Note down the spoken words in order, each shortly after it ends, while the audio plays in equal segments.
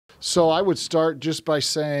So I would start just by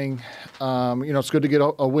saying, it's good to get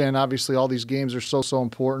a win. Obviously, all these games are so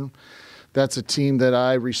important. That's a team that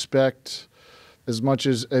I respect as much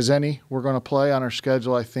as any we're going to play on our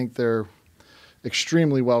schedule. I think they're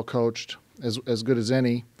extremely well coached, as good as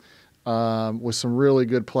any, with some really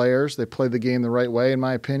good players. They play the game the right way, in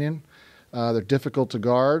my opinion. They're difficult to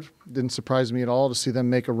guard. Didn't surprise me at all to see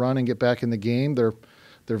them make a run and get back in the game. They're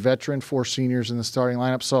veteran, 4 seniors in the starting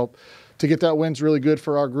lineup. So to get that win's really good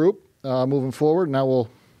for our group moving forward. Now we'll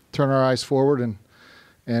turn our eyes forward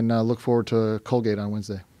and look forward to Colgate on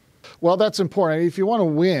Wednesday. Well, that's important. If you want to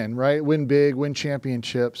win, right, win big, win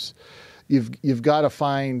championships, you've got to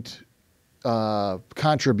find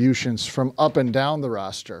contributions from up and down the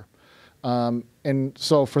roster. And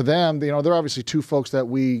so for them, they're obviously 2 folks that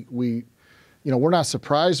we're not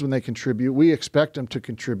surprised when they contribute. We expect them to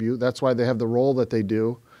contribute. That's why they have the role that they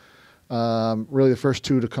do. Really the first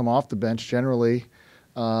 2 to come off the bench generally,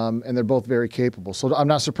 and they're both very capable. So I'm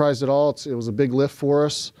not surprised at all. It was a big lift for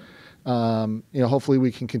us. Hopefully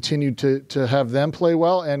we can continue to have them play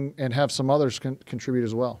well and have some others contribute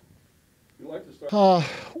as well. You like to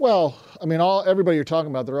start? Everybody you're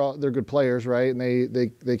talking about, they're good players, right? And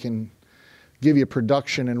they can give you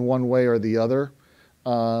production in one way or the other.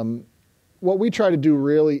 What we try to do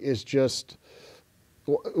really is just,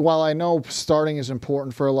 while I know starting is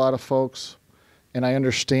important for a lot of folks, and I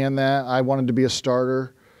understand that, I wanted to be a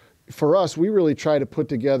starter. For us, we really try to put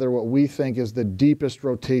together what we think is the deepest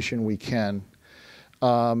rotation we can,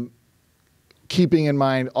 keeping in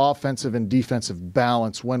mind offensive and defensive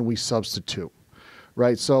balance when we substitute,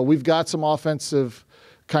 right? So we've got some offensive,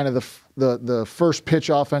 kind of the first pitch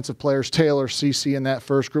offensive players, Taylor, CC in that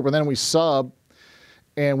first group, and then we sub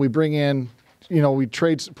and we bring in, we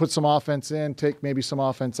trade, put some offense in, take maybe some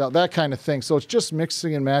offense out, that kind of thing. So it's just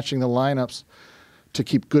mixing and matching the lineups to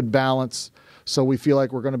keep good balance so we feel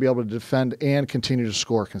like we're going to be able to defend and continue to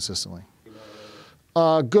score consistently.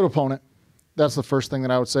 Good opponent. That's the first thing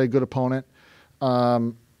that I would say, good opponent.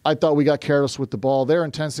 I thought we got careless with the ball. Their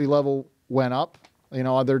intensity level went up.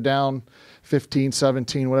 They're down 15,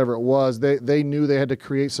 17, whatever it was. They knew they had to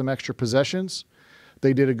create some extra possessions.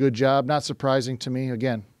 They did a good job. Not surprising to me.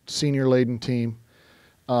 Again, senior-laden team.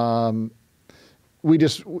 We got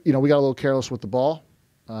a little careless with the ball.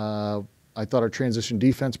 I thought our transition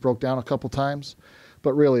defense broke down a couple times,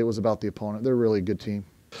 but really it was about the opponent. They're a really good team.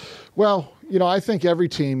 Well, I think every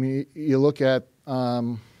team you look at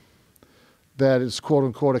that is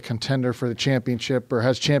quote-unquote a contender for the championship or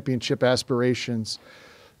has championship aspirations,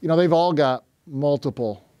 they've all got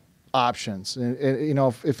multiple options. And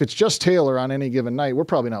if it's just Taylor on any given night, we're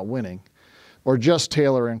probably not winning, or just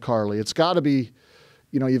Taylor and Carly. It's got to be,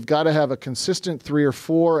 you've got to have a consistent 3 or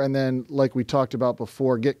 4, and then, like we talked about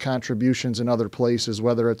before, get contributions in other places,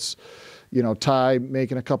 whether it's, Ty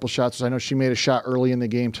making a couple shots. I know she made a shot early in the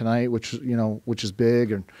game tonight, which is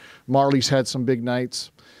big, and Marley's had some big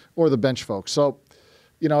nights, or the bench folks. So,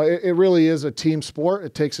 it really is a team sport.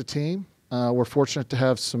 It takes a team. We're fortunate to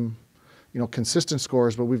have some, consistent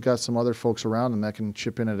scorers, but we've got some other folks around them that can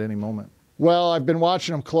chip in at any moment. Well, I've been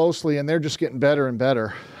watching them closely, and they're just getting better and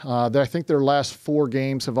better. I think their last 4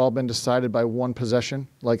 games have all been decided by 1 possession,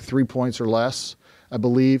 like 3 points or less, I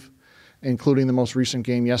believe, including the most recent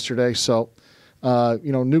game yesterday. So,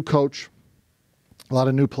 new coach, a lot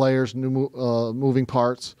of new players, new moving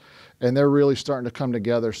parts, and they're really starting to come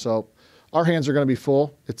together. So our hands are going to be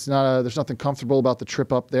full. There's nothing comfortable about the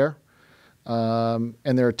trip up there. And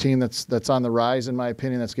they're a team that's on the rise, in my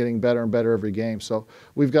opinion, that's getting better and better every game. So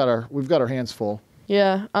we've got our hands full.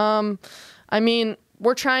 Yeah.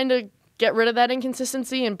 We're trying to get rid of that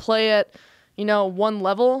inconsistency and play at, one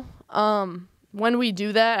level. When we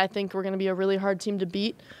do that, I think we're going to be a really hard team to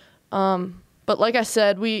beat. But like I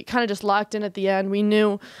said, we kind of just locked in at the end. We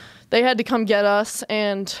knew they had to come get us,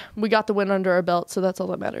 and we got the win under our belt, so that's all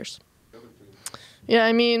that matters. Yeah,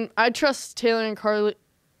 I trust Taylor and Carly.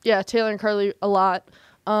 Yeah, Taylor and Carly a lot.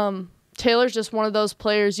 Taylor's just one of those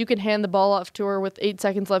players. You can hand the ball off to her with 8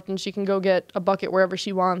 seconds left, and she can go get a bucket wherever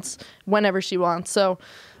she wants, whenever she wants. So,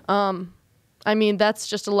 that's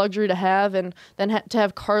just a luxury to have. And then to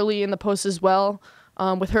have Carly in the post as well,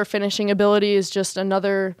 with her finishing ability, is just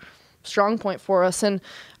another strong point for us. And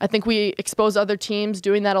I think we expose other teams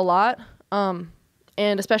doing that a lot. And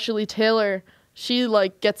especially Taylor, she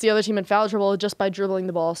gets the other team in foul trouble just by dribbling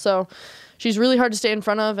the ball. So she's really hard to stay in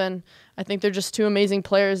front of, and I think they're just 2 amazing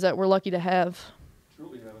players that we're lucky to have.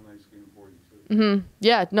 Julie had a nice game for you, too. Mm-hmm.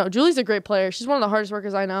 Yeah, no, Julie's a great player. She's one of the hardest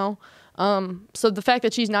workers I know. So the fact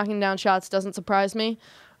that she's knocking down shots doesn't surprise me.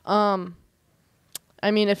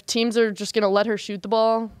 If teams are just going to let her shoot the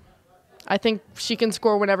ball, I think she can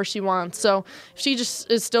score whenever she wants. So if she just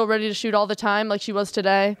is still ready to shoot all the time like she was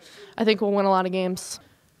today, I think we'll win a lot of games.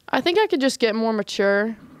 I think I could just get more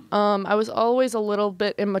mature. I was always a little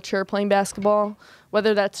bit immature playing basketball,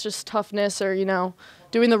 whether that's just toughness or,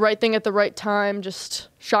 doing the right thing at the right time, just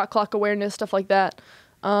shot clock awareness, stuff like that.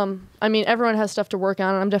 Everyone has stuff to work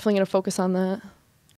on, and I'm definitely going to focus on that.